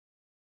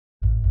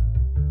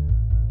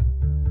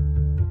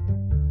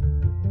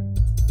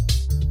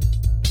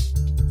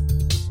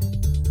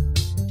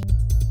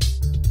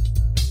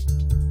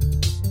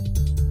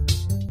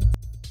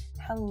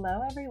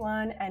Hello,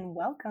 everyone, and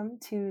welcome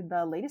to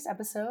the latest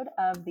episode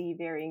of the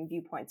Varying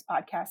Viewpoints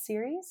podcast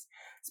series,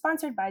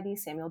 sponsored by the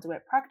Samuel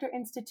DeWitt Proctor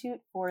Institute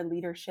for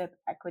Leadership,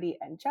 Equity,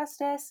 and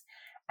Justice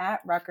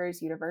at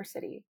Rutgers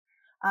University.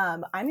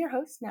 I'm your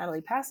host,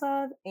 Natalie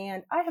Pasov,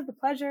 and I have the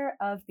pleasure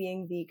of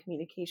being the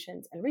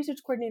Communications and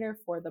Research Coordinator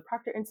for the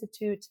Proctor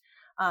Institute,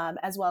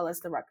 as well as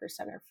the Rutgers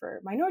Center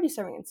for Minority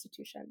Serving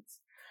Institutions.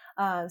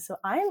 So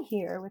I'm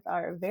here with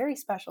our very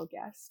special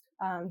guest,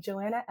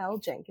 Joanna L.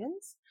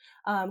 Jenkins,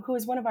 who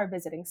is one of our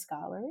visiting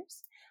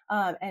scholars.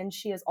 And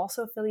she is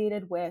also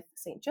affiliated with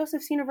St.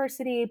 Joseph's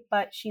University,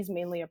 but she's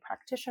mainly a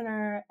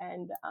practitioner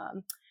and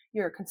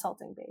you're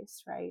consulting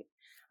based, right?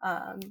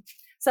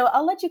 So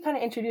I'll let you kind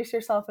of introduce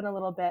yourself in a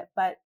little bit,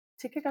 but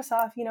to kick us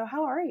off,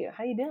 how are you?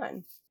 How you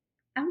doing?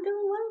 I'm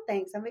doing well,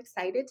 thanks. I'm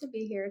excited to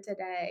be here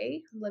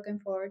today. I'm looking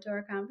forward to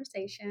our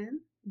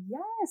conversation.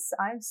 Yes,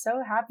 I'm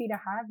so happy to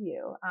have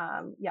you.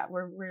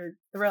 We're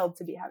thrilled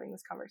to be having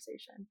this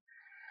conversation.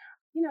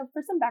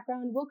 For some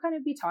background, we'll kind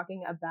of be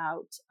talking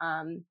about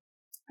and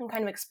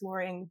kind of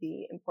exploring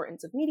the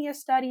importance of media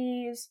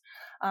studies,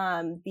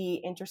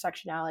 the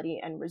intersectionality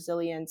and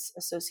resilience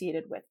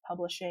associated with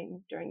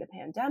publishing during the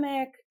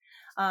pandemic.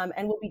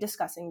 And we'll be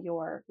discussing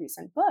your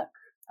recent book,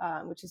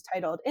 which is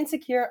titled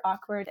Insecure,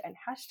 Awkward, and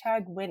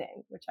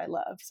 #Winning, which I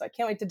love. So I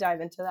can't wait to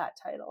dive into that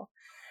title.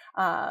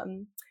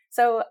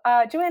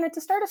 Joanna,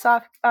 to start us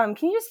off, can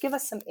you just give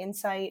us some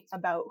insight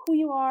about who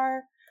you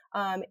are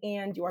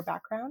and your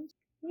background?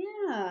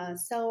 Yeah,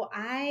 so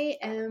I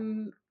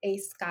am a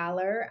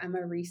scholar, I'm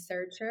a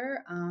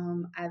researcher.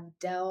 I've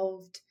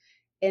delved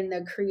in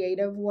the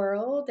creative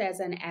world as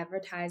an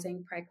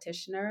advertising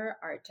practitioner,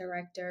 art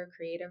director,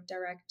 creative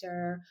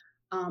director,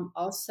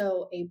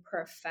 also a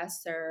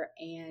professor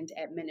and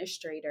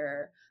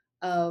administrator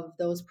of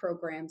those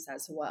programs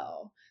as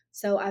well.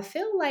 So I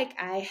feel like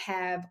I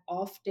have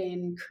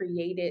often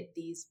created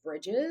these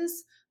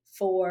bridges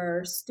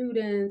for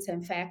students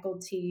and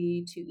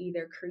faculty to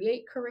either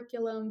create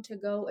curriculum to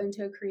go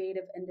into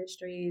creative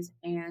industries,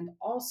 and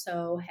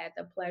also had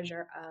the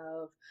pleasure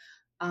of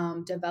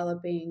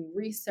developing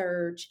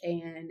research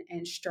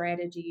and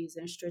strategies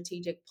and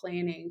strategic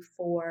planning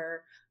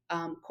for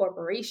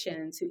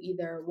corporations who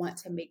either want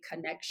to make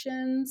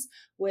connections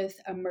with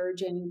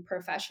emerging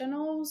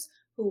professionals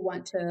who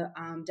want to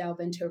delve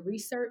into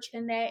research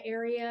in that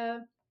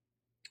area,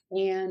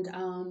 and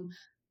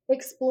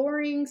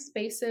exploring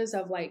spaces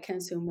of like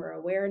consumer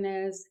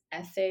awareness,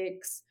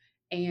 ethics,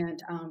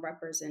 and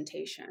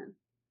representation.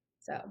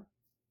 So,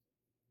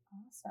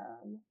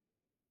 Awesome.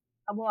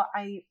 Well,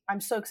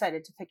 I'm so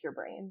excited to pick your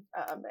brain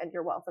and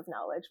your wealth of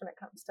knowledge when it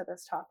comes to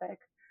this topic.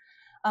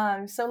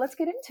 So let's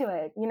get into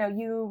it.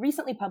 You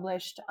recently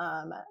published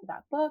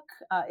that book,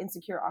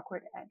 Insecure,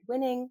 Awkward, and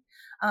Winning.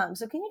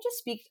 So can you just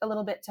speak a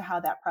little bit to how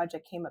that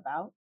project came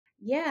about?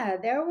 yeah,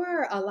 there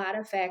were a lot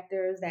of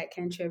factors that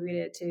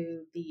contributed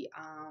to the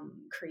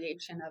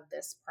creation of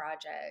this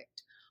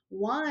project.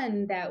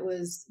 One that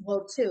was,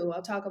 well, two,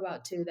 I'll talk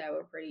about two that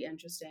were pretty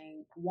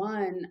interesting.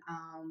 One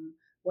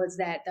was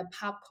that the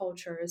Pop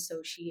Culture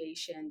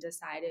Association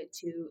decided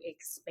to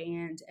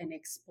expand and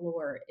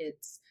explore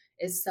its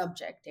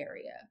subject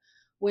area,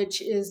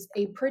 which is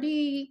a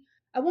pretty,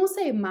 I won't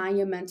say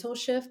monumental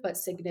shift, but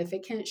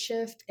significant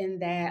shift, in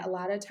that a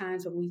lot of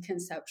times when we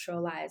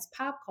conceptualize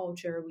pop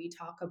culture, we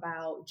talk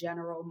about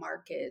general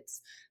markets,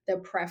 the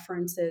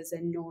preferences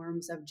and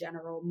norms of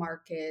general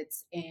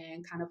markets,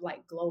 and kind of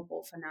like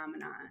global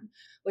phenomenon,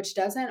 which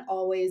doesn't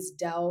always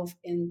delve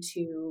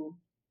into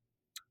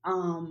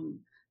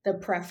um, the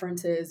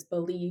preferences,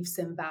 beliefs,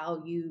 and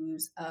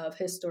values of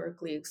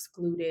historically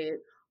excluded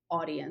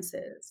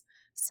audiences.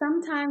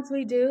 Sometimes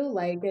we do,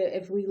 like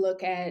if we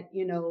look at,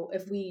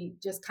 if we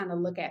just kind of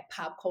look at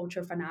pop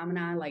culture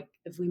phenomena, like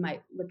if we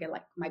might look at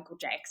like Michael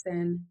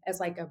Jackson as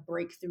like a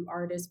breakthrough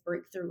artist,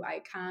 breakthrough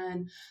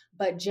icon,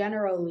 but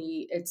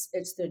generally it's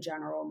the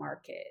general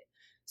market.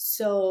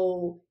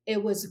 So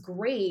it was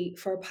great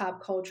for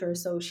Pop Culture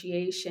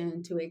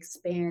Association to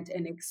expand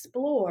and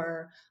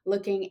explore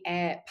looking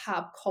at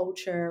pop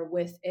culture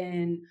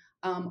within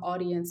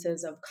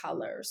audiences of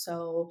color.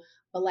 So,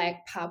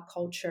 Black pop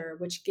culture,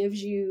 which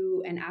gives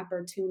you an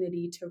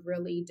opportunity to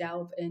really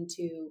delve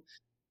into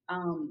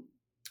um,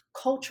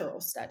 cultural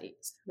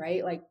studies,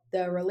 right? Like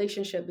the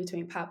relationship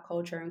between pop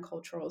culture and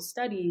cultural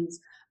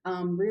studies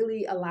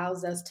really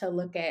allows us to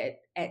look at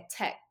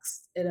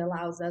text. It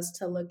allows us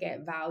to look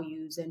at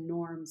values and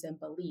norms and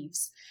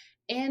beliefs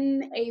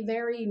in a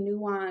very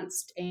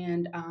nuanced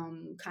and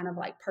kind of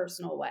like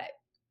personal way.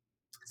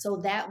 So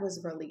that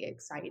was really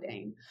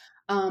exciting.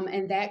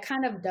 And that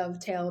kind of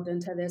dovetailed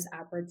into this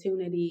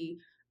opportunity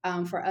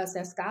for us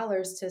as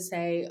scholars to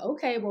say,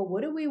 okay, well,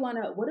 what do we want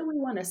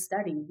to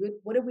study?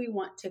 What do we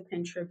want to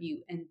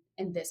contribute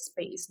in this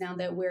space? Now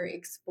that we're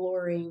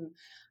exploring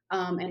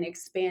and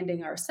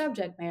expanding our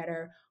subject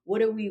matter, what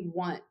do we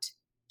want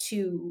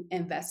to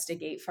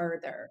investigate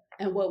further?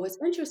 And what was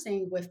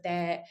interesting with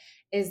that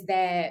is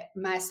that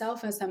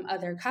myself and some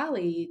other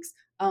colleagues,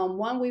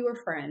 one, we were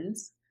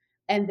friends,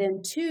 And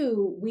then,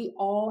 two, we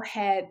all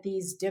had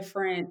these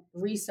different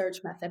research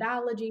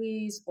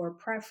methodologies or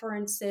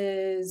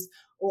preferences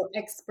or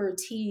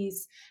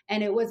expertise.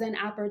 And it was an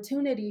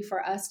opportunity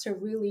for us to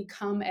really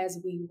come as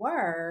we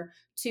were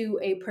to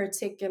a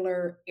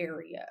particular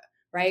area,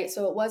 right?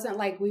 So it wasn't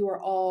like we were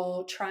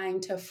all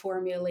trying to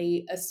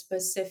formulate a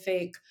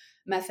specific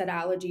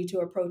methodology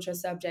to approach a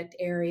subject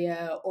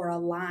area or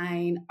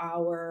align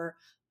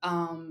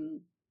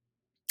um,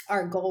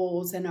 our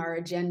goals and our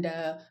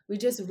agenda. We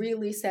just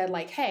really said,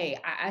 like, hey,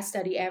 I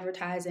study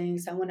advertising.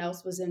 Someone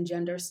else was in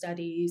gender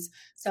studies.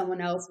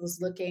 Someone else was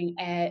looking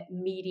at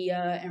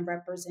media and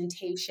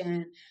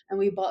representation. And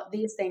we brought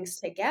these things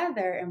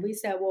together and we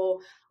said, well,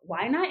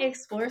 why not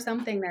explore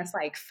something that's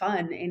like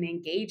fun and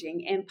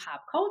engaging in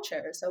pop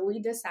culture? So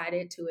we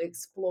decided to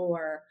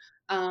explore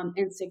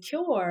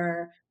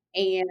Insecure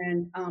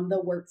and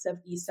the works of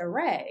Issa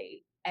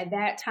Rae. At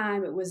that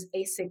time, it was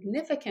a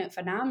significant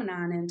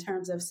phenomenon in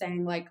terms of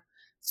saying, like,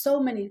 so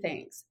many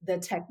things: the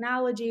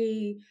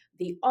technology,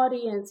 the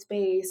audience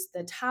base,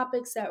 the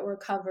topics that were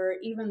covered,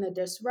 even the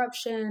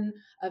disruption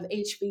of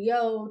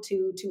HBO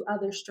to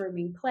other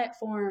streaming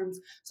platforms.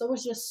 So it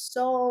was just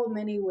so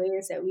many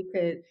ways that we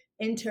could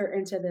enter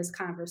into this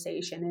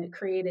conversation, and it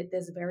created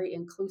this very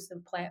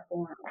inclusive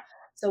platform.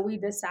 So we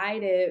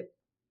decided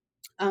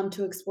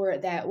to explore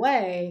it that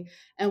way.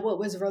 And what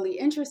was really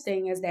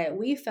interesting is that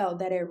we felt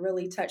that it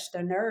really touched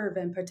a nerve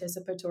in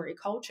participatory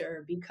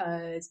culture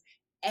because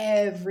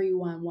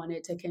everyone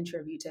wanted to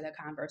contribute to the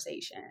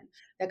conversation.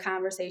 The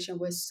conversation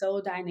was so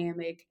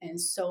dynamic and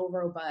so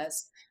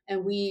robust.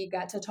 And we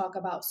got to talk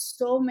about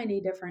so many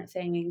different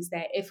things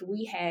that if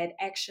we had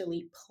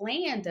actually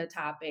planned a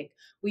topic,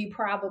 we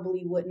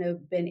probably wouldn't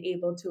have been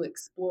able to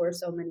explore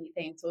so many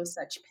things with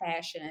such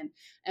passion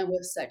and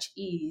with such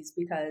ease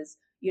because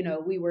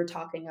we were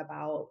talking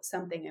about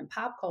something in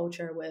pop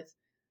culture with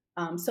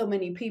so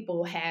many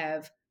people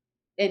have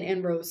an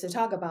inroads to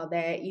talk about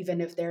that, even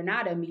if they're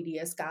not a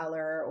media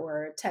scholar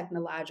or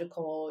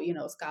technological,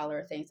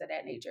 scholar, things of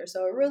that nature.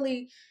 So it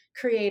really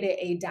created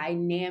a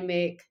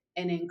dynamic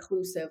and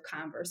inclusive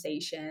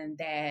conversation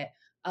that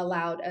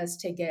allowed us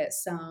to get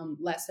some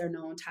lesser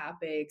known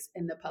topics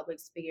in the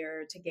public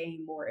sphere to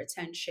gain more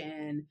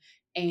attention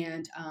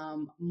and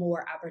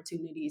more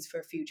opportunities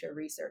for future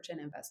research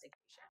and investigation.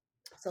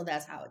 So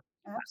that's how it,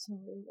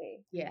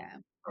 Absolutely. yeah.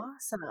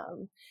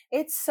 Awesome.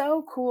 It's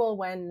so cool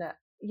when,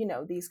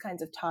 these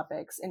kinds of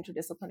topics,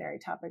 interdisciplinary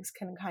topics,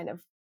 can kind of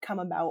come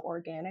about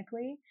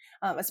organically,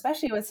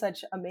 especially with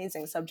such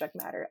amazing subject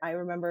matter. I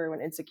remember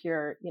when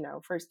Insecure,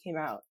 first came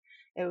out,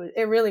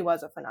 it really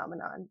was a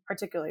phenomenon,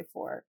 particularly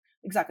for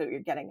exactly what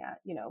you're getting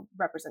at,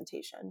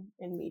 representation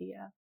in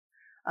media.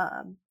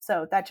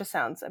 So that just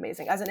sounds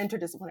amazing. As an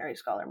interdisciplinary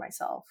scholar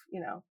myself,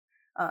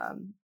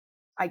 um,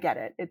 I get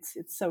it.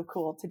 It's so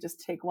cool to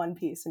just take one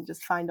piece and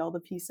just find all the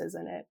pieces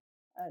in it.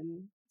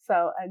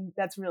 And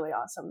that's really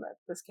awesome that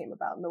this came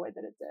about in the way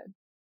that it did.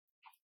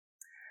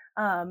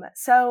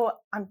 So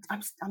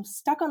I'm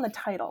stuck on the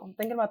title. I'm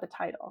thinking about the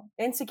title: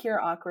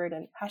 Insecure, Awkward,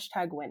 and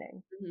hashtag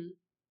Winning. Mhm.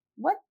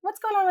 What's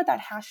going on with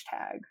that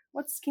hashtag?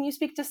 Can you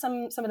speak to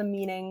some of the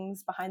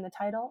meanings behind the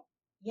title?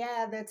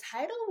 Yeah, the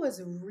title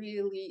was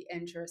really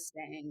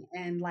interesting.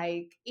 And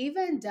like,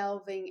 even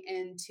delving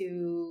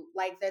into,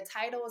 like, the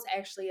title is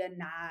actually a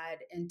nod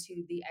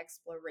into the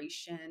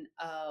exploration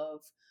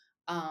of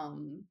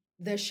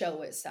the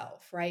show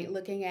itself, right?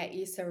 Looking at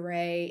Issa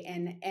Rae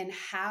and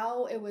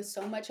how it was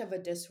so much of a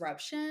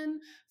disruption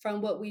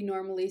from what we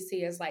normally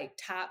see as like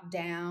top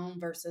down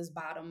versus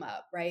bottom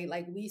up, right?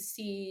 Like, we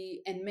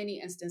see in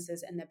many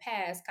instances in the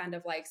past kind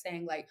of like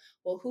saying, like,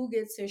 well, who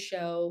gets to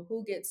show,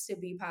 who gets to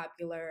be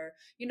popular,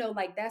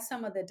 like, that's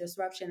some of the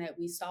disruption that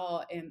we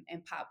saw in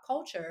pop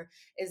culture,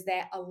 is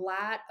that a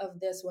lot of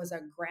this was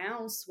a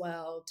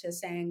groundswell to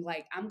saying,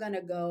 like, I'm going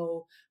to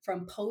go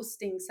from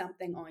posting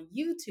something on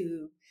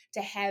YouTube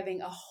to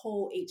having a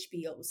whole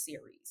HBO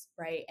series,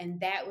 right? And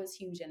that was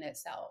huge in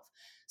itself.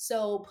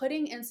 So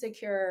putting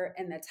Insecure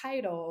in the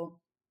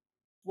title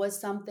was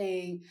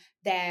something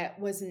that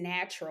was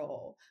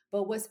natural.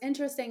 But what's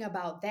interesting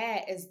about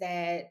that is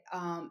that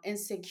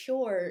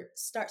Insecure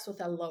starts with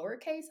a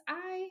lowercase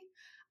I.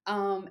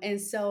 And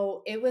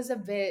so it was a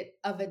bit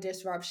of a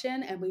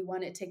disruption, and we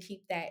wanted to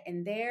keep that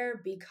in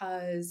there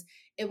because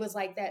it was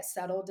like that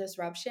subtle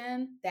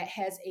disruption that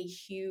has a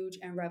huge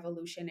and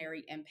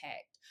revolutionary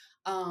impact.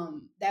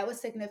 That was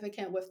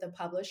significant with the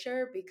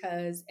publisher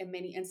because in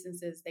many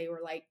instances they were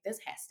like, this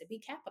has to be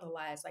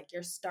capitalized. Like,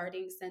 you're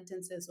starting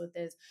sentences with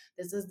this.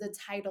 This is the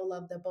title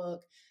of the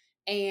book.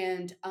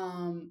 And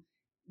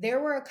there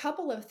were a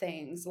couple of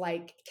things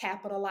like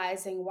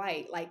capitalizing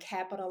white, like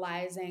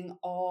capitalizing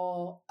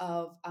all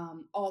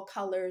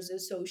colors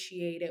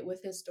associated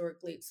with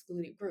historically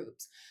excluded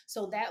groups.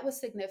 So that was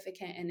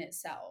significant in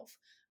itself.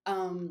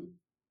 Um,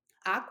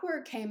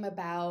 Awkward came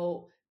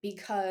about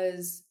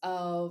because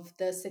of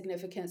the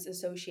significance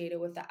associated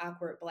with the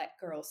Awkward Black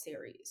Girl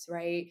series,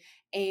 right?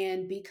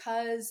 And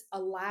because a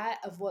lot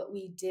of what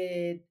we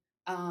did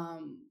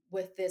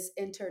with this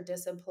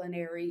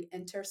interdisciplinary,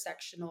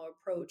 intersectional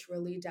approach,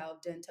 really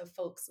delved into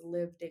folks'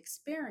 lived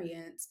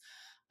experience,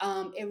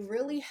 it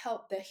really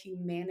helped the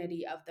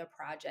humanity of the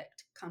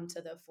project come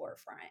to the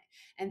forefront.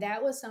 And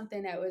that was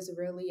something that was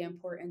really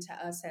important to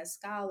us as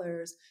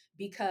scholars,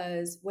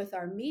 because with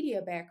our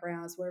media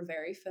backgrounds, we're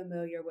very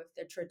familiar with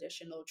the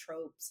traditional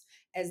tropes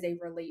as they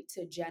relate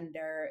to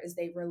gender, as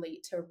they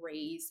relate to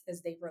race,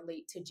 as they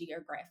relate to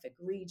geographic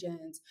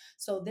regions.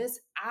 So this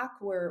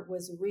awkward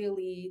was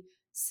really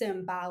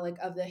symbolic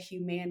of the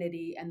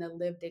humanity and the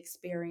lived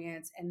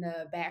experience and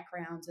the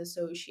backgrounds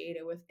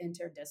associated with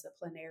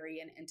interdisciplinary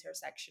and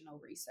intersectional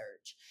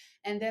research.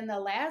 And then the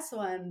last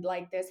one,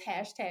 like this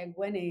hashtag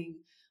winning,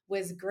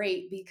 was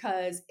great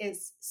because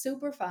it's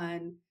super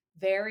fun,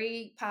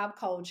 very pop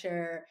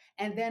culture,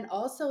 and then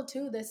also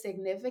too the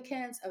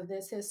significance of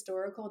this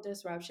historical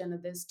disruption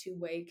of this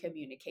two-way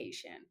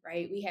communication,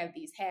 right? We have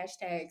these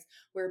hashtags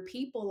where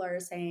people are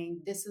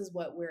saying this is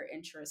what we're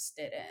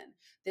interested in,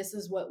 this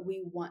is what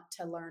we want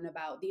to learn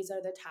about, these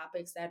are the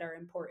topics that are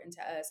important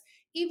to us,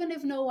 even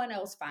if no one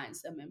else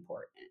finds them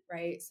important,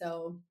 right?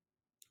 So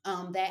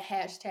that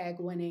hashtag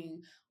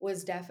winning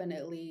was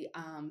definitely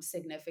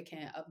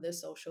significant of the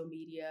social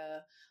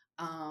media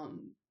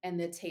and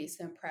the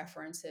tastes and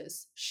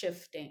preferences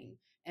shifting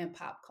in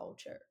pop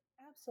culture.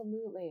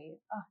 Absolutely.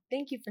 Oh,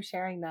 thank you for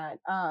sharing that.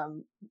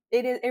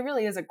 It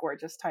really is a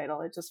gorgeous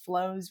title. It just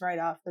flows right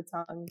off the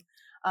tongue.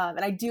 And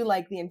I do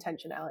like the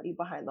intentionality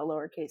behind the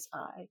lowercase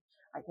I.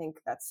 I think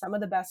that some of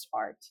the best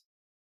art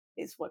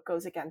is what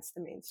goes against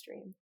the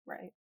mainstream,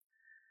 right?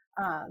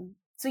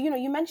 So,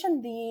 you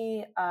mentioned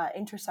the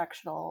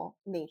intersectional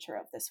nature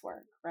of this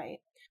work, right?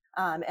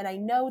 And I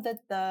know that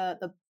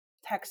the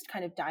text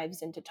kind of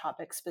dives into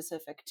topics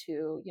specific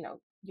to,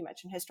 you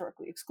mentioned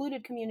historically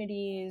excluded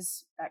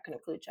communities. That can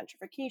include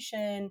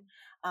gentrification,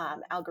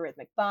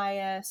 algorithmic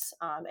bias,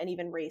 and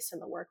even race in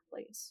the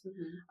workplace.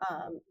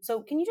 Mm-hmm.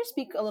 So, can you just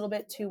speak a little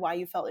bit to why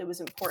you felt it was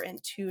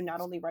important to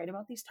not only write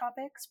about these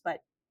topics,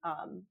 but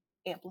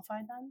amplify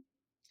them?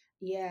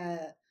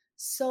 Yeah.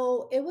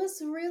 So it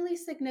was really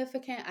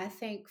significant, I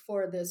think,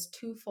 for this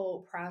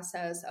twofold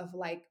process of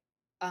like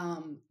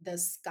the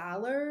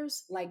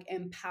scholars, like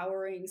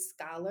empowering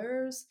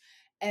scholars,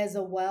 as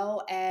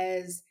well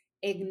as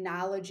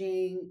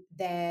acknowledging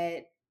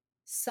that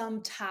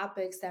some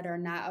topics that are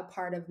not a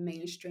part of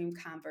mainstream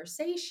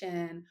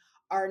conversation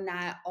are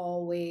not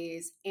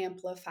always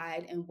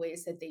amplified in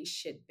ways that they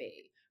should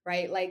be,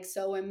 right? Like,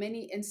 so in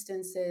many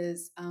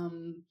instances,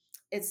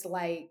 it's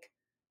like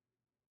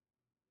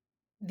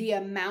the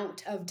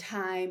amount of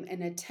time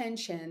and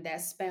attention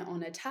that's spent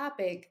on a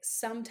topic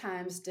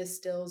sometimes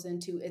distills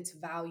into its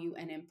value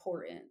and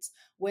importance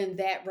when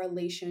that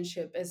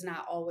relationship is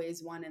not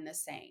always one and the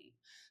same.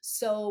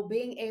 So,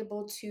 being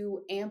able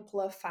to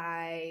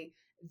amplify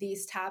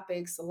these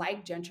topics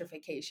like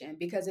gentrification,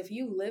 because if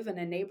you live in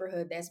a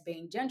neighborhood that's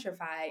being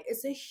gentrified,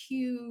 it's a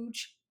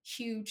huge,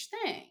 huge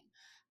thing.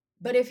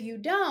 But if you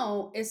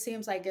don't, it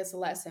seems like it's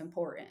less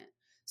important.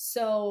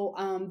 So,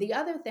 the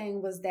other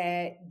thing was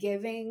that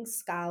giving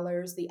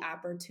scholars the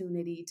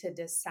opportunity to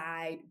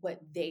decide what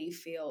they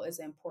feel is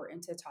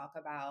important to talk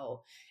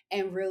about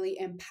and really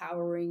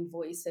empowering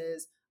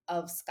voices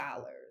of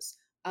scholars.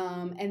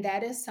 And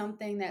that is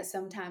something that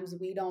sometimes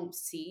we don't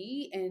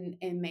see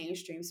in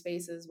mainstream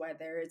spaces,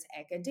 whether it's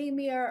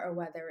academia or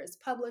whether it's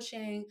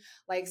publishing.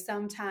 Like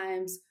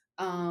sometimes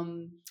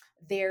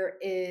there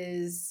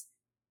is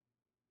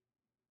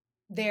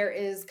there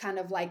is kind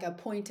of like a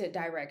pointed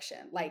direction,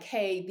 like,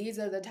 hey, these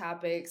are the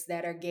topics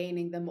that are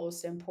gaining the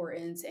most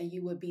importance and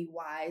you would be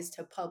wise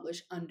to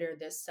publish under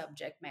this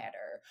subject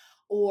matter,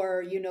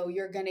 or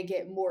you're going to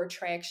get more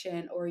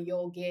traction, or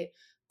you'll get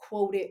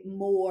quoted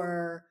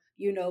more,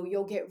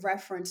 you'll get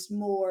referenced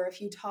more if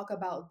you talk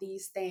about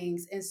these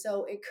things. And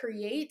so it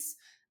creates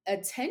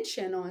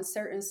attention on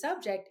certain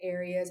subject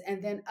areas,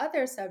 and then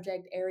other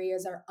subject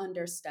areas are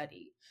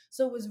understudied.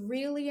 So it was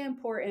really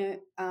important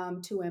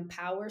to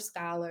empower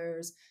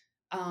scholars.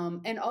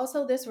 And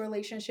also, this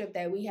relationship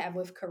that we have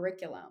with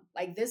curriculum.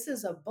 Like, this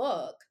is a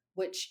book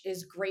which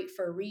is great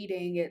for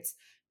reading. It's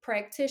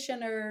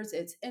practitioners,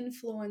 it's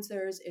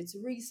influencers, it's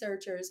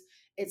researchers,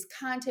 it's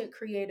content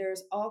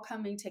creators all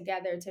coming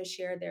together to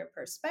share their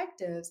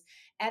perspectives.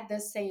 At the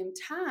same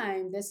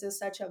time, this is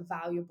such a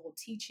valuable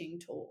teaching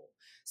tool.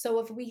 So,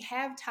 if we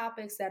have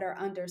topics that are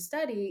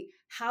understudied,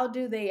 how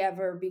do they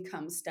ever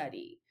become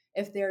studied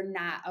if they're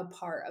not a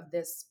part of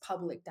this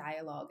public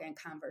dialogue and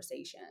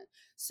conversation?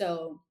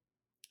 So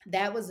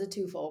that was a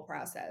twofold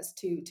process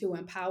to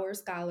empower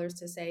scholars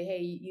to say, hey,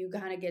 you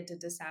kind of get to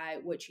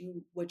decide what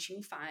you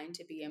find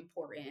to be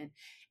important,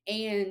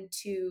 and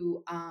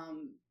to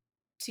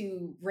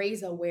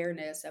raise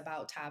awareness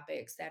about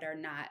topics that are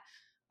not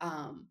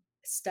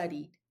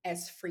studied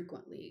as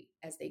frequently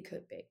as they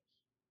could be.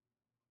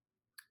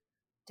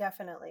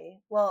 Definitely.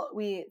 Well,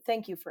 we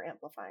thank you for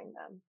amplifying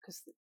them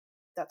because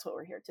that's what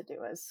we're here to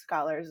do as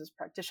scholars, as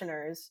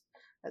practitioners,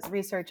 as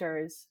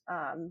researchers.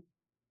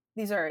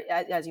 These are,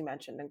 as you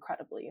mentioned,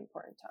 incredibly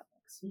important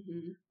topics.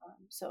 Mm-hmm.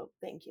 So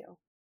thank you.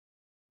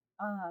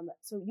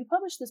 So you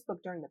published this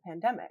book during the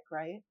pandemic,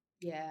 right?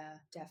 Yeah,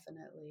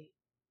 definitely.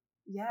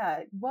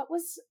 Yeah.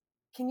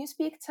 Can you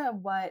speak to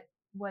what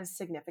was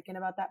significant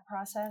about that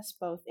process,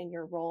 both in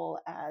your role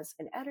as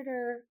an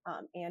editor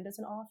and as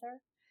an author?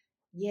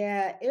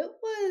 Yeah, it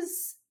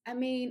was, I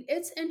mean,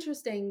 it's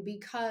interesting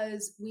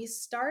because we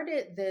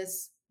started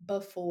this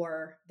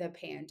before the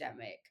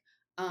pandemic.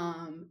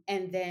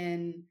 And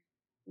then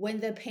when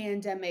the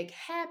pandemic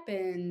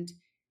happened,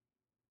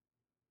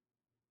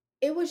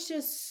 it was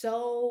just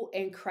so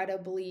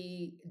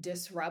incredibly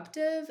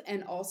disruptive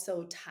and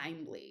also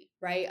timely,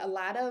 right? A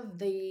lot of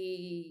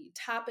the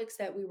topics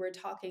that we were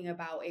talking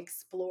about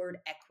explored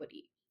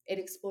equity. It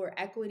explored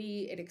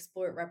equity, it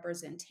explored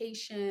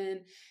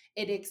representation,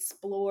 it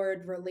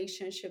explored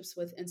relationships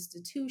with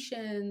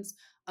institutions,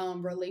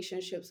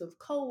 relationships with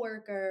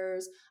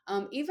coworkers,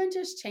 even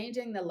just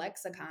changing the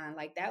lexicon.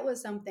 Like that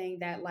was something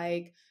that,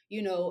 like,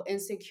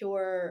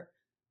 Insecure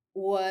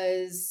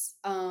was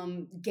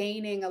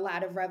gaining a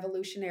lot of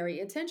revolutionary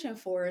attention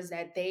for, is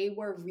that they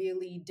were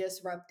really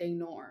disrupting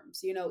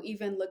norms,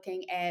 even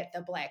looking at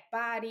the Black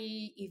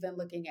body, even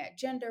looking at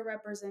gender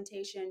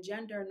representation,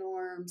 gender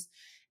norms.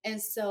 And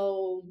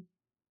so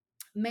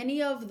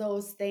many of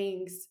those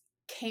things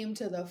came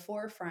to the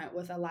forefront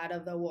with a lot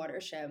of the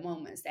watershed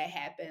moments that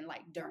happened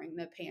like during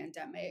the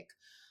pandemic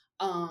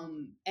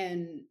and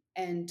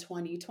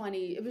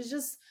 2020.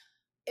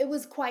 It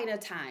was quite a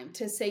time,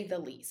 to say the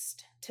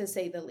least, to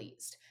say the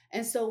least.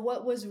 And so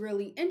what was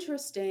really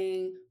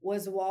interesting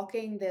was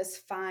walking this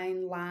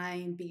fine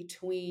line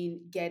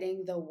between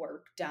getting the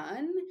work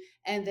done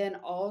and then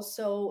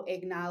also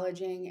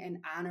acknowledging and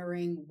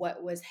honoring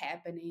what was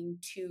happening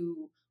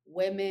to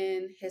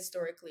women,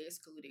 historically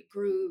excluded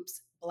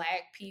groups,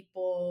 Black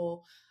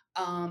people,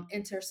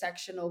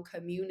 intersectional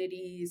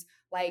communities.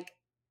 Like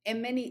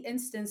in many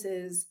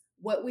instances,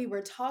 what we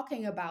were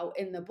talking about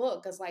in the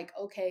book is like,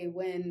 okay,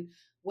 when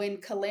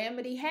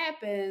calamity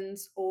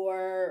happens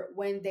or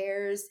when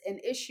there's an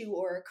issue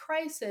or a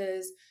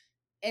crisis,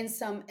 in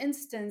some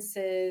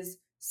instances,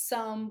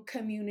 some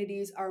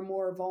communities are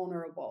more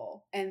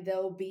vulnerable and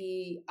there'll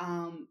be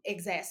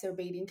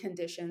exacerbating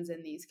conditions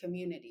in these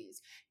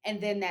communities. And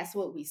then that's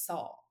what we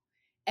saw.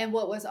 And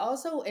what was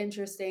also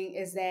interesting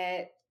is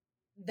that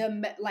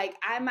like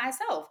I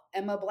myself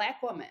am a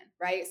Black woman,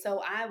 right?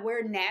 So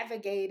we're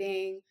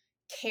navigating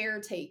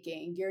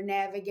caretaking, you're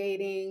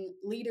navigating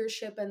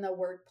leadership in the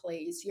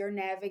workplace, you're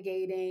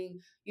navigating,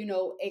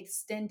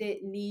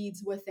 extended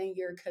needs within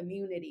your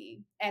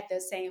community at the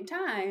same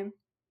time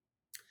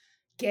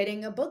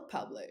getting a book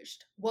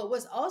published. What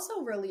was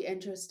also really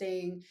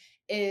interesting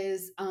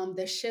is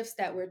the shifts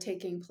that were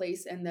taking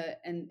place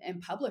in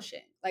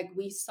publishing. Like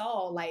we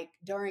saw, like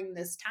during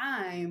this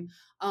time,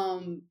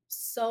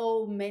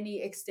 so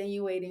many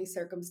extenuating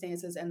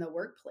circumstances in the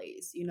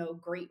workplace.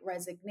 Great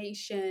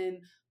resignation,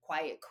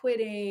 quiet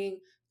quitting,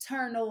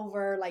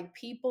 turnover, like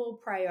people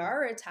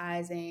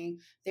prioritizing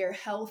their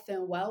health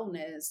and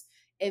wellness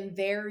in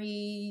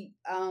very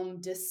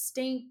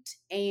distinct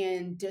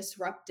and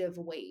disruptive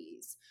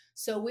ways.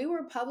 So we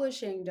were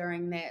publishing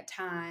during that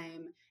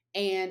time.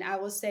 And I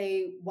will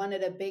say one of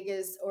the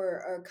biggest,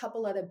 or a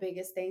couple of the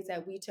biggest things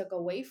that we took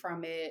away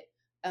from it,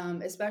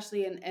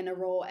 especially in a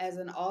role as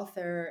an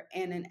author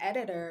and an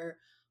editor,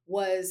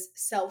 was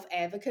self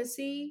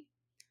advocacy,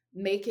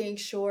 making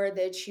sure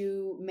that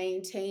you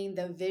maintain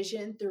the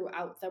vision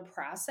throughout the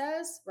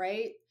process,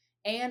 right?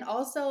 And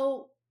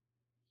also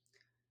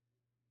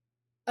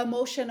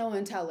emotional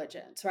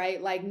intelligence, right?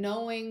 Like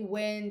knowing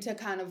when to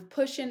kind of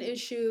push an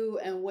issue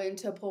and when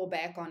to pull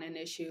back on an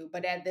issue,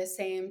 but at the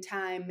same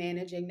time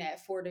managing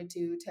that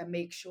fortitude to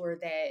make sure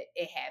that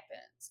it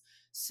happens.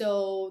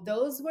 So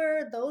those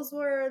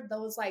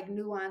like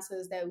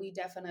nuances that we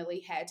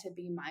definitely had to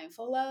be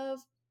mindful of,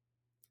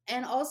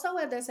 and also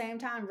at the same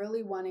time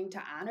really wanting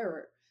to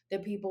honor the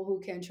people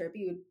who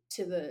contribute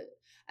to the,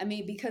 I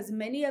mean, because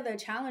many of the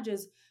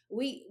challenges,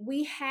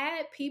 we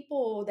had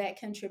people that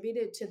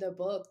contributed to the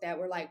book that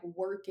were like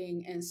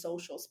working in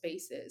social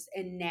spaces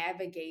and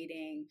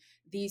navigating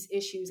these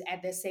issues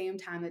at the same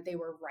time that they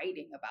were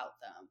writing about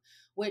them,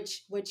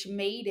 which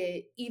made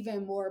it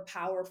even more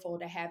powerful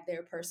to have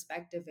their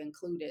perspective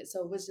included.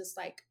 So it was just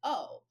like,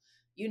 oh,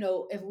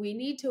 if we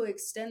need to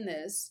extend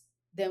this,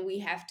 then we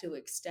have to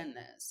extend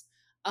this.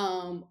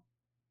 um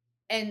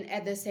and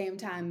at the same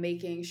time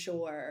making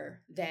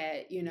sure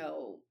that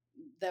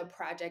the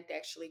project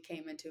actually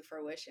came into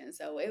fruition.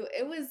 So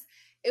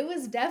it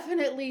was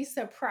definitely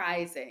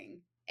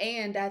surprising,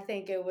 and I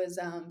think it was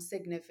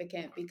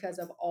significant because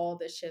of all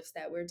the shifts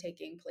that were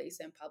taking place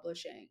in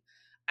publishing.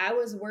 I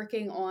was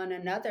working on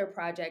another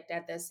project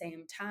at the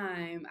same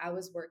time. I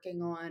was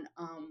working on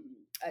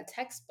a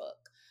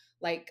textbook,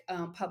 like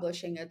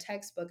publishing a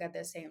textbook at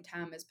the same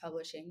time as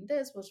publishing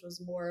this, which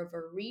was more of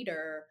a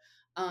reader,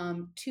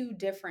 two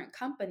different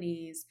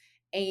companies.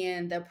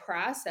 And the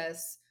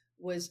process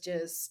was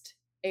just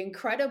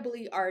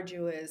incredibly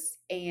arduous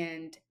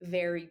and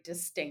very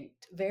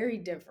distinct, very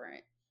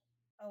different.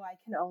 Oh, I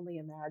can only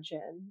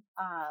imagine.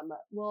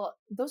 Well,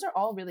 those are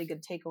all really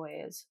good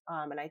takeaways,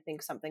 and I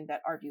think something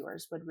that our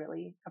viewers would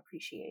really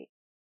appreciate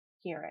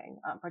hearing,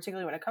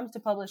 particularly when it comes to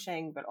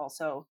publishing, but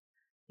also,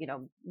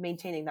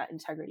 maintaining that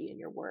integrity in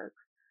your work,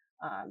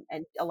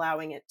 and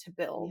allowing it to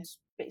Yeah. build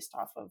based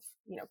off of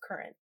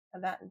current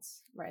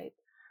events, right?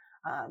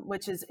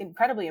 Which is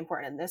incredibly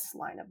important in this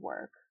line of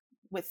work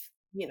with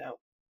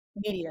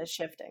media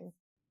shifting.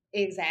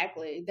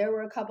 Exactly. There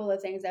were a couple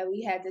of things that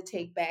we had to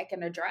take back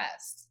and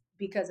address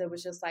because it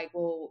was just like,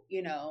 well,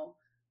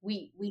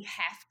 we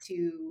have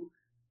to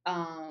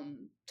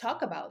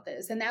talk about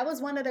this. And that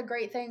was one of the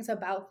great things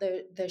about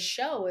the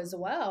show as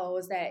well,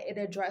 is that it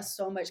addressed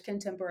so much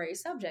contemporary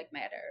subject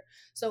matter.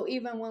 So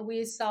even when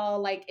we saw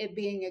like it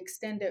being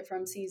extended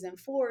from season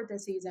 4 to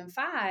season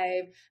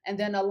 5, and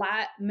then a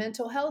lot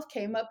mental health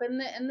came up in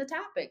the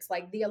topics,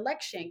 like the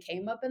election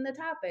came up in the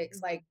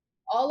topics, like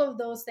all of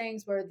those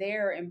things were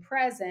there and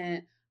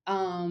present.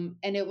 And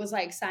it was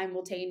like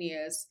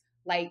simultaneous,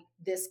 like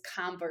this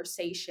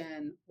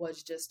conversation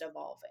was just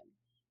evolving.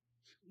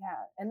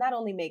 Yeah, and that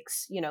only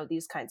makes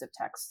these kinds of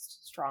texts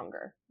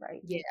stronger,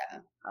 right?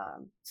 Yeah.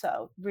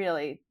 So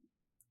really,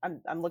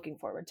 I'm looking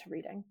forward to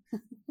reading.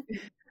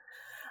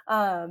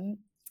 um,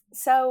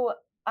 so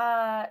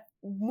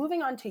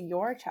moving on to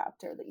your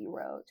chapter that you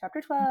wrote,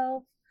 chapter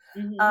 12.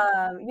 Hmm.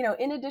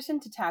 In addition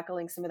to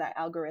tackling some of that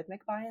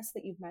algorithmic bias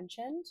that you've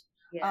mentioned,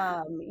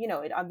 Yeah.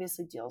 it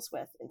obviously deals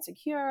with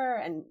insecure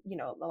and,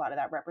 a lot of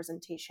that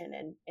representation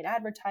in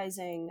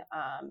advertising,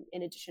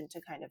 in addition to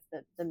kind of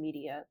the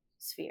media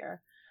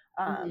sphere.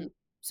 Hmm.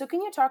 So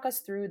can you talk us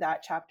through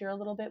that chapter a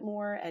little bit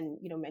more and,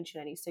 mention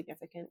any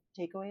significant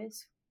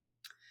takeaways?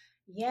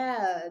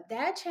 Yeah,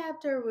 that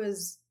chapter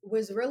was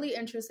really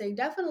interesting.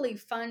 Definitely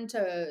fun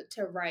to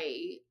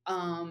write.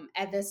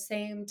 At the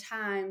same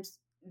time,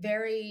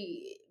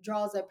 very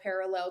draws a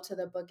parallel to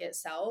the book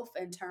itself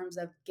in terms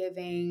of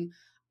giving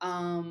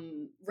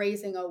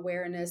raising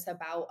awareness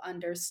about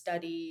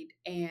understudied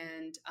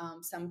and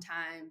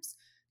sometimes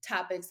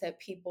topics that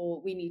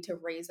people we need to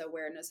raise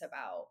awareness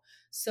about.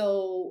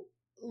 So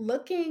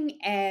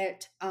looking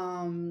at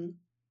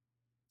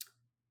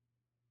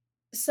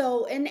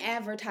so in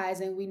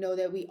advertising, we know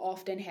that we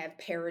often have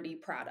parody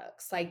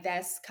products. Like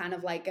that's kind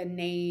of like a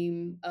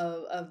name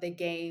of the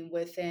game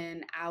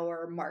within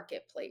our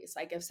marketplace.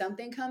 Like if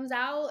something comes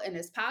out and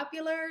is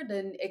popular,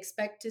 then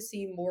expect to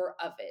see more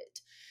of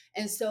it.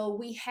 And so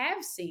we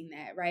have seen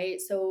that,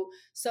 right? So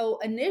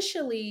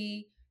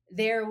initially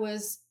there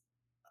was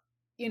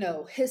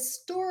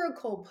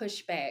historical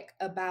pushback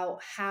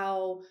about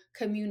how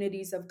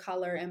communities of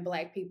color and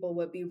Black people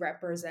would be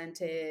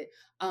represented.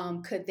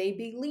 Could they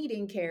be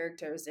leading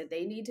characters? Did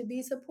they need to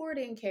be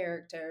supporting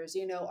characters?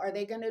 Are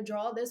they going to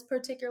draw this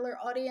particular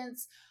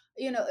audience?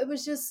 It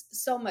was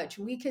just so much.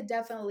 We could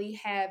definitely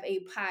have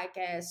a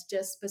podcast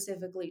just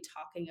specifically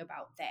talking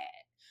about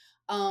that.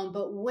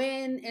 But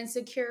when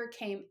Insecure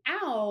came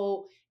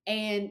out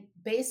and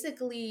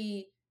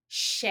basically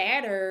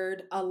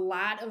shattered a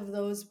lot of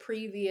those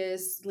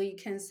previously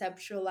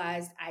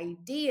conceptualized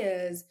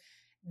ideas,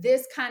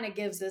 this kind of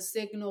gives a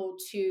signal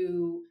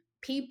to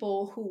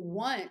people who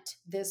want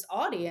this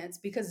audience,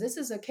 because this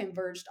is a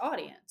converged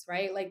audience,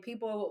 right? Like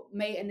people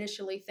may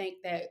initially think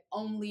that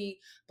only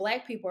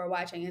Black people are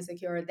watching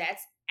Insecure.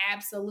 That's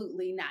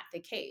absolutely not the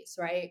case,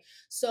 right?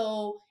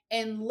 So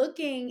and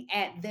looking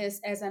at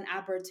this as an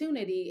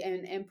opportunity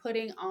and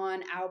putting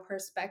on our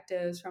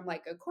perspectives from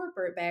like a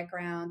corporate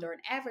background or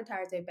an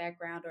advertising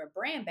background or a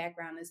brand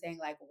background and saying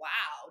like,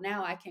 wow,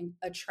 now I can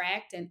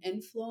attract and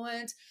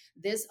influence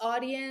this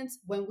audience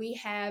when we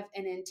have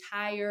an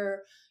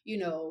entire,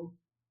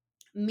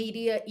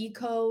 media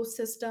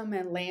ecosystem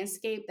and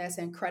landscape that's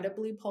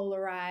incredibly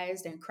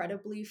polarized,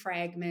 incredibly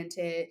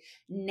fragmented.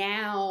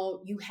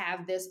 Now you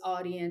have this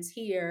audience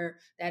here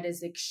that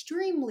is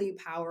extremely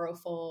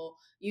powerful,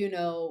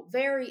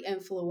 very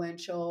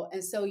influential.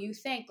 And so you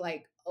think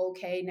like,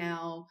 okay,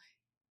 now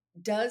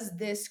does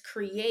this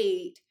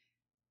create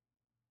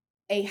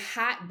a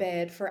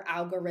hotbed for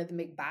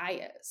algorithmic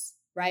bias,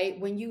 right?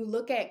 When you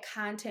look at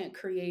content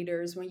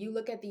creators, when you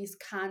look at these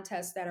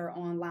contests that are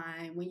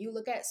online, when you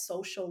look at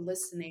social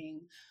listening,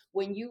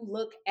 when you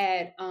look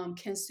at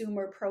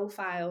consumer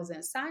profiles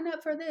and sign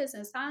up for this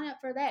and sign up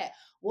for that,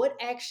 what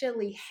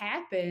actually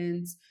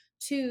happens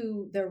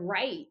to the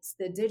rights,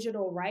 the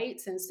digital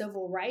rights and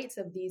civil rights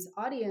of these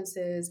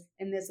audiences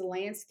in this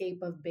landscape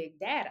of big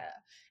data?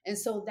 And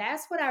so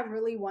that's what I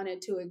really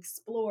wanted to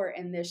explore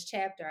in this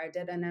chapter. I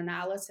did an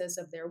analysis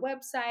of their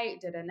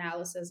website, did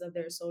analysis of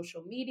their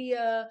social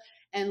media,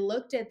 and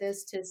looked at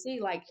this to see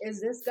like,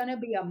 is this going to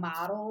be a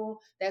model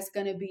that's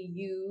going to be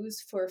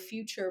used for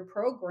future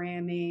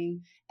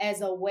programming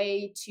as a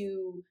way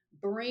to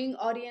bring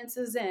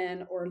audiences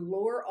in or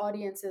lure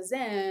audiences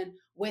in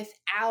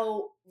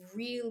without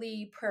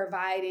really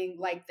providing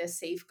like the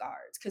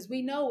safeguards? Because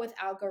we know with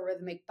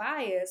algorithmic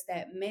bias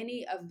that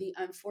many of the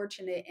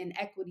unfortunate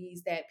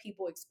inequities that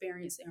people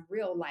experience in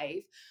real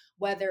life,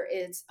 whether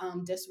it's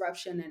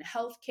disruption in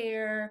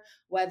healthcare,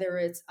 whether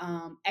it's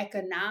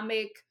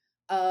economic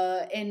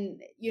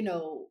and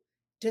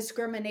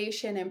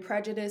discrimination and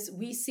prejudice,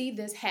 we see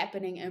this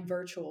happening in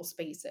virtual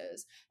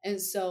spaces.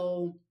 And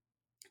so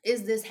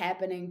is this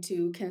happening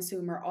to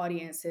consumer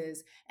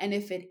audiences? And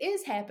if it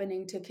is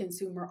happening to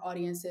consumer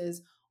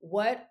audiences,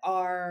 what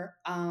are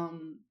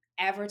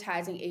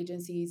advertising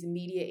agencies,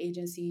 media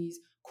agencies,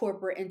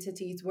 corporate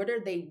entities, what are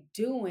they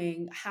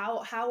doing?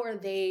 How are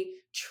they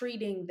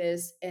treating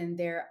this in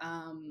their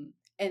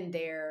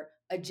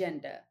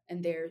agenda,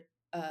 and their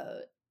uh,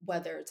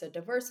 whether it's a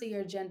diversity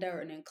agenda or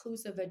an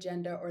inclusive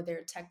agenda or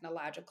their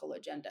technological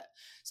agenda.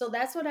 So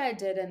that's what I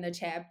did in the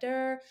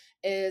chapter,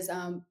 is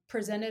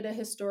presented a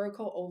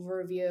historical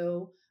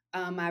overview.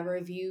 I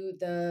reviewed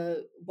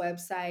the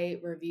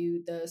website,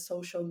 reviewed the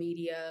social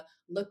media,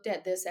 looked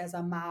at this as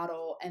a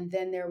model, and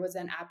then there was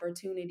an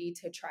opportunity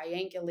to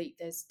triangulate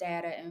this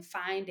data and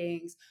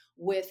findings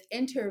with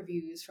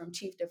interviews from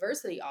chief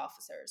diversity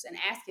officers and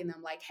asking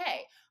them, like,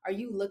 hey, are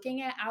you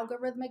looking at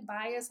algorithmic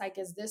bias? Like,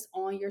 is this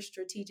on your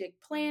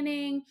strategic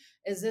planning?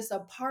 Is this a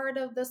part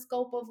of the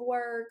scope of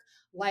work?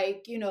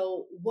 Like,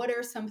 what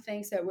are some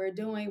things that we're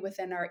doing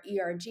within our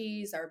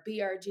ERGs, our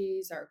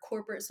BRGs, our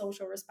corporate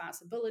social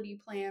responsibility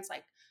plans?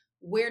 Like,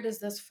 where does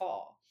this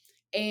fall?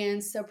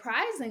 And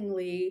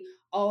surprisingly,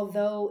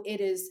 although it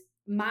is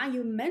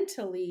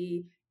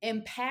monumentally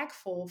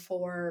impactful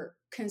for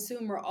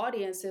consumer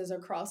audiences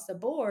across the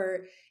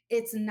board,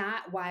 it's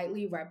not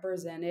widely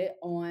represented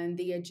on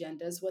the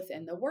agendas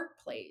within the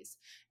workplace.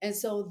 And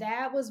so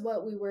that was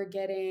what we were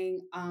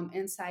getting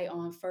insight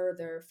on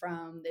further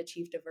from the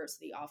chief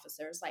diversity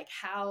officers. Like,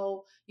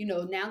 how,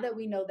 now that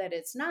we know that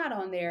it's not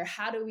on there,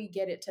 how do we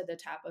get it to the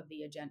top of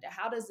the agenda?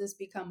 How does this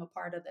become a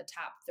part of the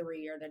top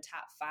 3 or the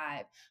top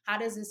 5? How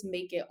does this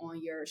make it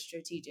on your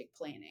strategic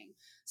planning?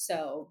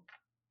 So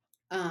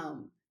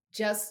um,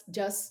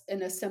 just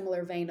in a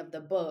similar vein of the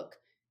book,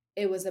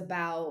 it was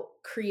about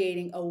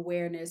creating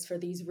awareness for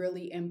these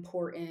really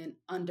important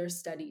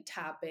understudied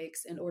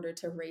topics in order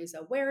to raise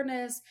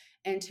awareness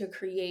and to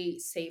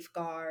create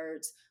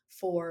safeguards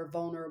for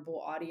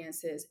vulnerable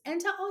audiences, and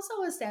to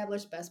also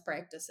establish best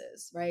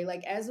practices, right?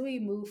 Like, as we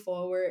move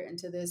forward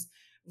into this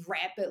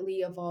rapidly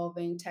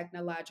evolving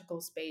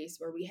technological space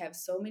where we have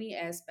so many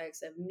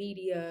aspects of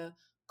media,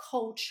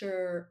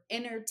 culture,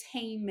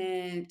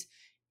 entertainment,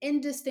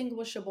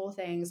 indistinguishable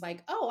things,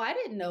 like, oh, I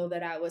didn't know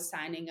that I was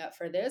signing up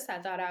for this. I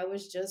thought I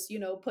was just,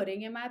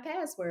 putting in my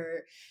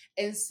password.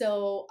 And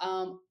so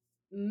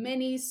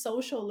many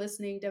social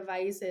listening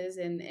devices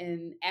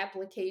and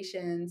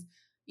applications,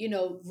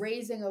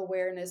 raising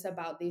awareness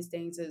about these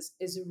things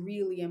is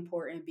really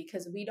important,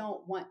 because we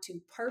don't want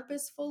to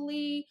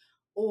purposefully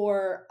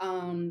or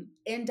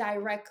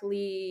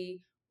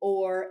indirectly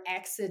or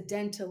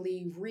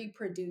accidentally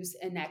reproduce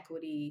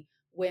inequity,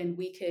 when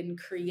we can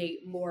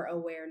create more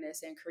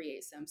awareness and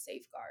create some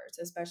safeguards,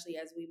 especially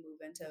as we move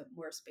into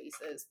more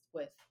spaces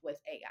with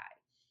AI.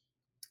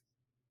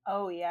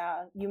 Oh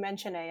yeah, you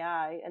mentioned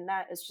AI, and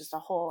that is just a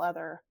whole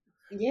other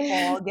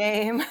Yeah, ball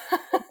game.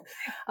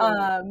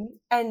 exactly.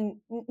 And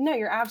no,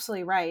 you're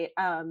absolutely right.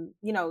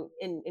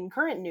 In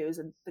current news,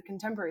 in the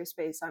contemporary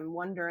space, I'm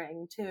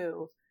wondering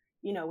too,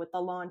 with the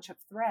launch of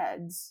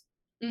Threads,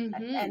 and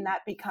Mm-hmm.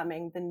 that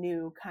becoming the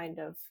new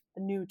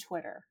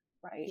Twitter,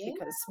 right? Yeah,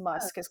 Because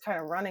Musk is kind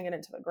of running it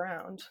into the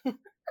ground.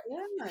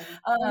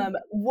 yeah.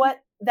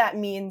 What that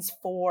means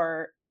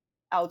for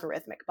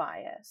algorithmic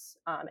bias,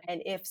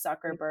 and if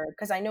Zuckerberg,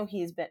 because I know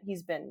he's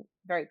been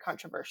very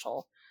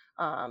controversial,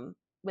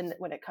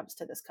 when it comes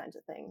to this kinds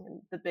of thing,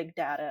 and the big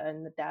data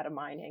and the data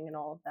mining and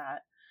all of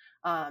that.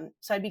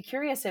 So I'd be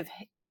curious if,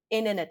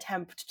 in an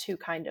attempt to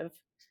kind of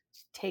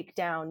take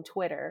down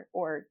Twitter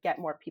or get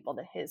more people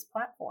to his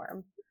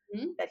platform,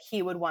 Mhm. that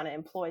he would want to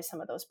employ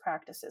some of those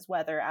practices,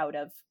 whether out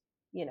of,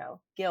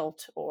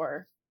 guilt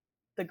or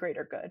the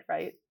greater good,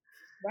 right?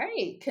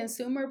 Right.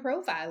 Consumer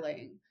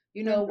profiling.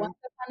 Mm-hmm. Once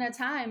upon a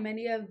time,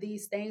 many of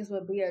these things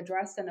would be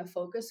addressed in a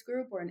focus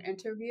group or an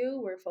interview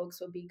where folks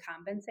would be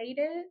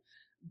compensated.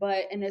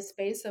 But in a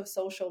space of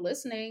social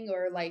listening,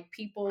 or like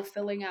people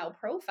filling out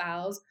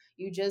profiles,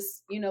 you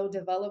just,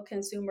 develop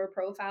consumer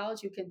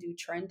profiles. You can do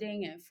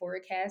trending and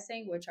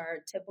forecasting, which are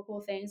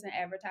typical things in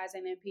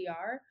advertising and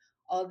PR.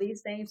 All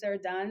these things are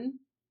done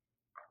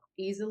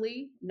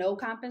easily, no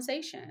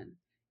compensation.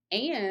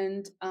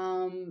 And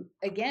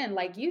again,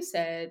 like you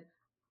said,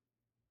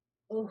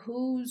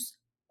 whose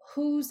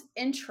whose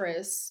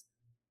interests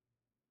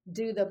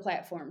do the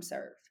platform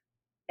serve?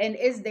 And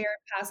is there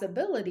a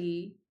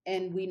possibility,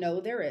 and we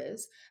know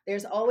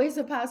there's always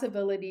a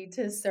possibility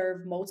to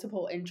serve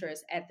multiple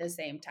interests at the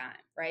same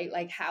time, right?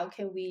 Like, how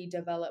can we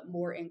develop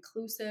more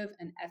inclusive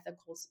and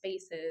ethical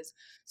spaces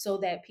so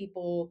that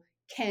people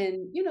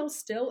can,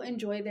 still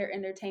enjoy their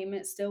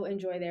entertainment, still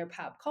enjoy their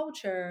pop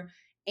culture,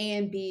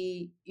 and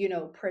be,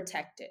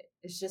 protected?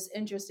 It's just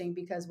interesting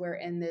because we're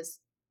in this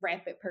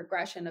rapid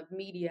progression of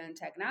media and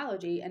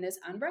technology, and it's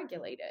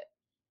unregulated.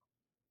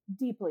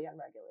 Deeply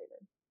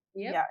unregulated.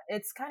 Yep. Yeah,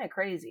 it's kind of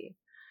crazy.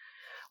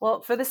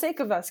 Well, for the sake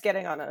of us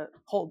getting on a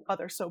whole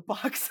other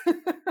soapbox,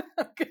 I'm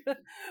gonna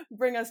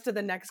bring us to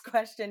the next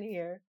question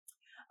here.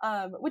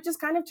 Which is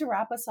kind of to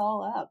wrap us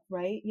all up,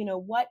 right?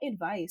 What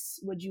advice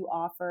would you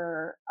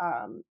offer,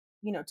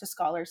 to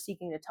scholars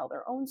seeking to tell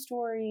their own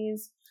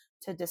stories,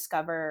 to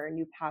discover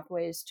new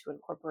pathways to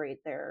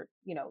incorporate their,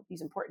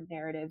 these important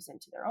narratives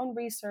into their own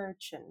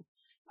research and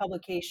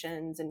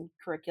publications and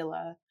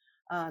curricula?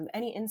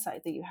 Any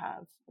insight that you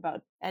have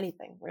about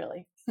anything,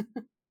 really?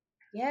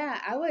 Yeah,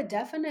 I would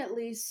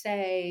definitely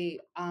say,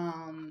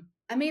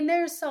 I mean,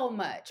 there's so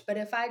much, but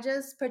if I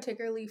just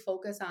particularly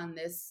focus on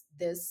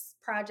this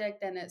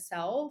project in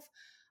itself,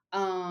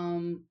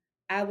 um,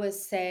 I would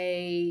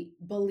say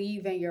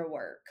believe in your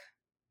work.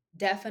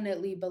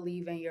 Definitely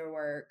believe in your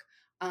work.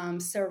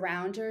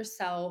 Surround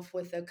yourself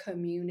with a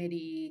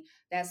community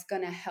that's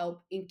going to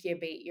help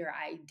incubate your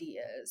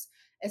ideas,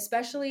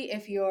 especially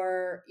if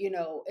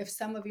if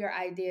some of your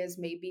ideas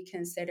may be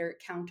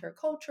considered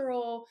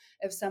countercultural,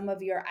 if some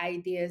of your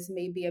ideas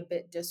may be a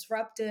bit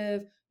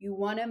disruptive. You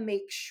want to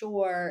make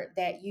sure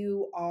that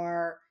you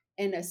are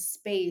in a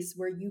space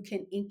where you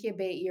can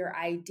incubate your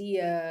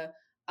idea,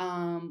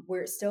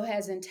 where it still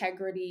has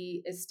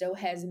integrity, it still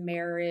has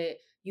merit,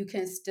 you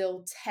can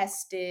still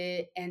test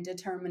it and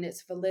determine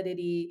its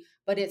validity,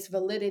 but its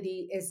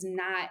validity is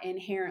not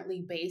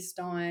inherently based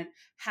on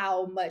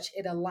how much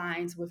it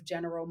aligns with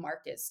general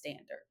market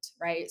standards,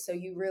 right? So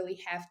you really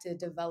have to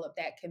develop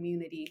that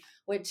community,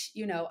 which,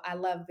 I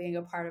love being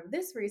a part of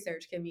this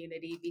research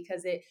community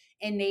because it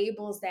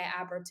enables that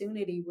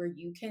opportunity where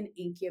you can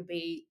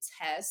incubate,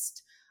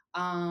 test,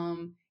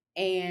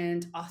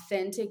 and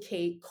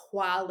authenticate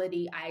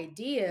quality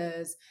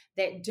ideas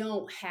that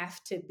don't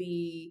have to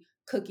be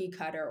cookie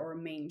cutter or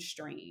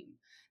mainstream.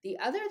 The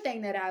other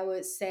thing that I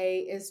would say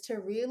is to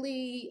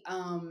really,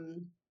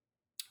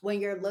 when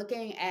you're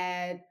looking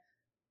at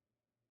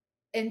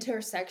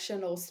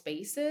intersectional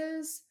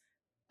spaces,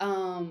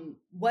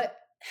 what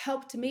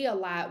helped me a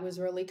lot was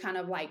really kind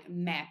of like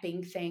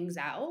mapping things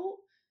out,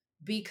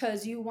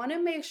 because you want to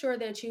make sure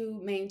that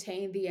you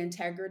maintain the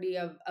integrity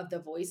of the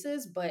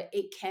voices, but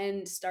it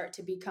can start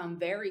to become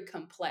very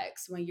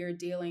complex when you're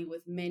dealing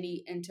with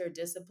many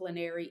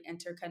interdisciplinary,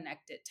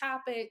 interconnected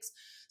topics.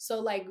 So,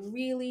 like,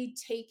 really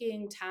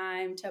taking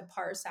time to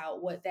parse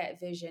out what that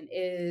vision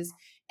is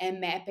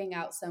and mapping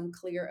out some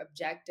clear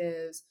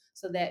objectives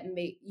so that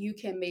you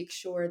can make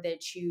sure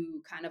that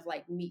you kind of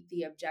like meet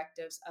the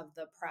objectives of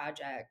the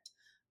project.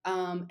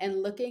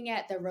 And looking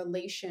at the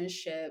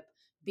relationship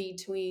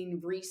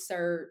between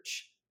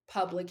research,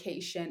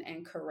 publication,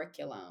 and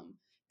curriculum,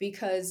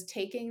 because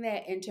taking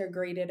that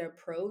integrated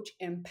approach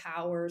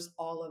empowers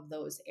all of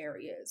those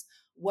areas.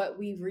 What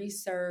we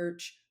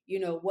research,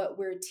 what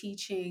we're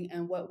teaching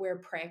and what we're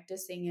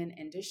practicing in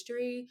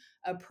industry,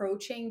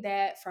 approaching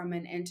that from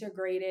an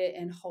integrated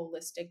and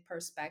holistic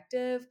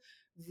perspective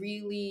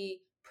really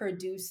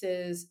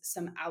produces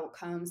some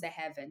outcomes that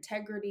have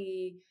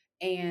integrity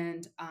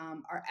and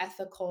are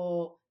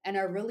ethical and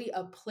are really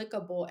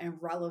applicable and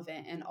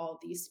relevant in all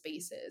these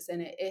spaces.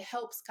 And it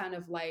helps kind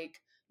of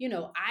like,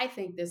 I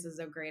think this is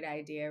a great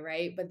idea,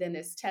 right? But then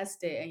it's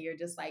tested and you're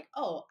just like,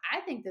 oh, I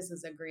think this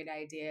is a great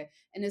idea.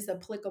 And it's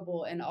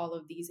applicable in all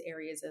of these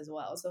areas as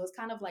well. So it's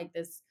kind of like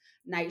this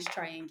nice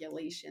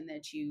triangulation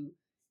that you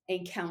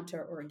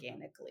encounter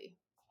organically.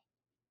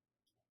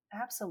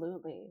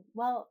 Absolutely.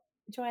 Well,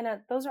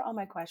 Joanna, those are all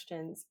my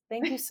questions.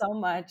 Thank you so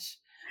much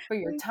for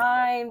your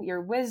time,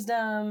 your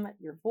wisdom,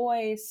 your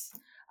voice.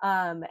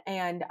 And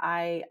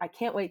I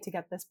can't wait to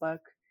get this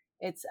book.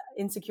 It's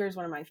Insecure is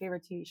one of my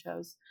favorite TV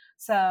shows.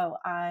 So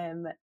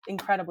I'm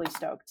incredibly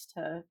stoked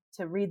to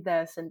read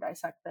this and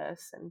dissect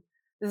this. And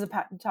this is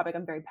a topic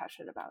I'm very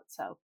passionate about.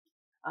 So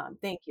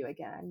thank you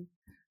again.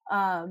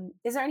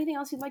 Is there anything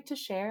else you'd like to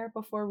share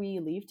before we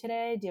leave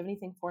today? Do you have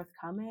anything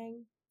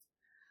forthcoming?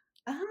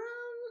 Um,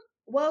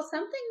 well,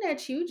 something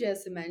that you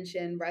just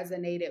mentioned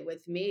resonated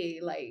with me,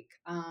 like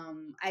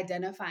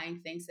identifying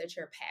things that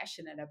you're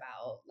passionate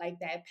about. Like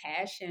that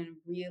passion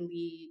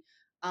really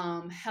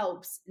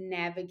helps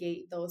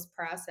navigate those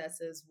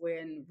processes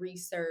when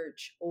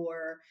research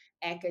or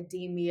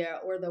academia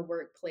or the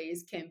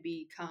workplace can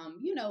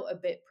become, a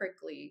bit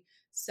prickly.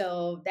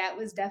 So that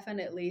was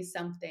definitely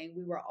something.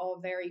 We were all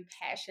very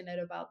passionate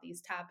about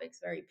these topics,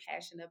 very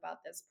passionate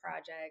about this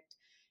project,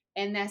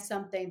 and that's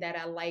something that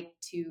I like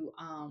to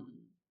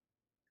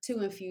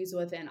infuse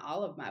within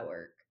all of my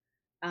work.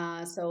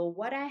 So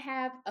what I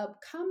have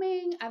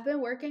upcoming, I've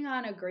been working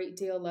on a great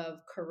deal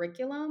of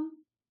curriculum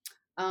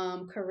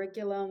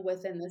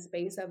within the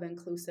space of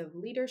inclusive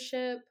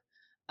leadership,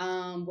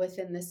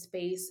 within the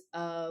space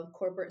of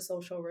corporate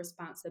social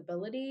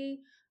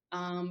responsibility.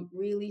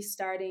 Really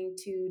starting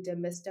to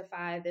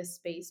demystify this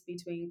space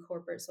between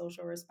corporate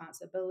social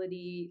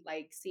responsibility,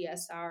 like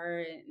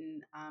CSR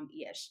and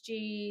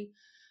ESG,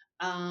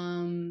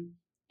 um,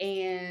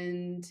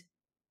 and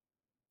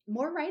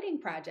more writing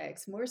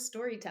projects, more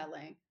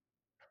storytelling.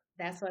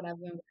 That's what I've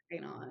been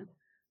working on.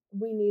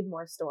 We need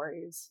more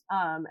stories.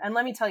 And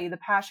let me tell you, the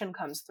passion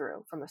comes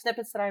through from the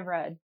snippets that I've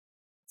read. It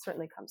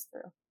certainly comes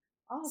through.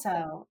 Awesome.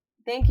 So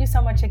thank you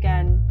so much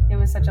again. It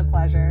was such a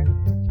pleasure.